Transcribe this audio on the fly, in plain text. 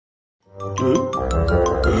Hi,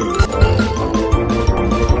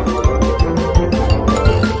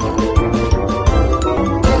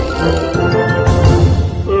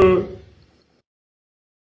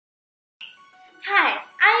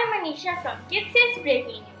 I am Anisha from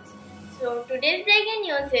Kidsagebreaking News. So today's breaking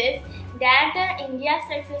news is that India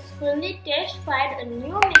successfully test-fired a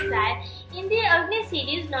new missile in the Agni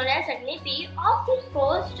series known as Agni P off the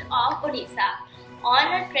coast of Odisha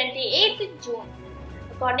on 28th June.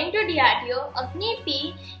 According to DRDO, Agni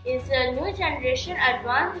P is a new generation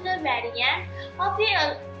advanced variant of the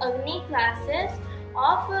Agni classes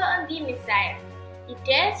of the missile. The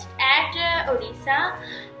test at Odisha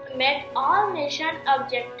met all mission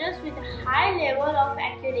objectives with a high level of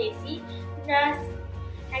accuracy.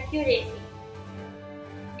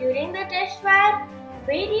 During the test fire,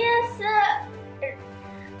 various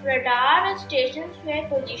radar stations were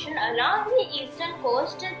positioned along the eastern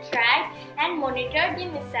coast track and monitored the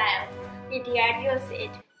missile, the DRDO said.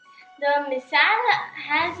 The missile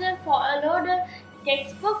has followed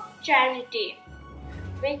textbook trajectory,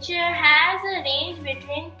 which has a range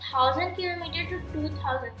between 1000 km to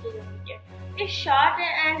 2000 km. It's short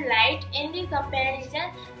and light in the comparison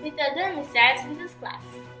with other missiles in this class.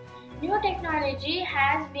 New technology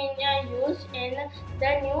has been used in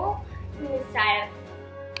the new missile.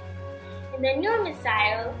 In the new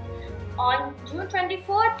missile, on June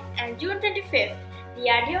 24th and June 25th, the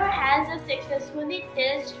DRDO has successfully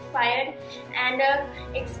test-fired an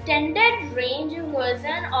extended range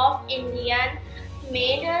version of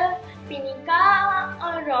Indian-made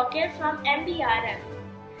Pinaka rocket from MBRM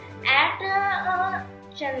at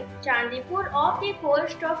Chandipur off the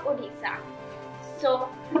coast of Odisha. So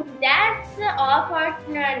that's all for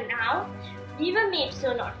now. We will meet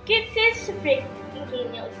soon on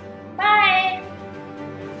Kidsagebreaking News. Bye.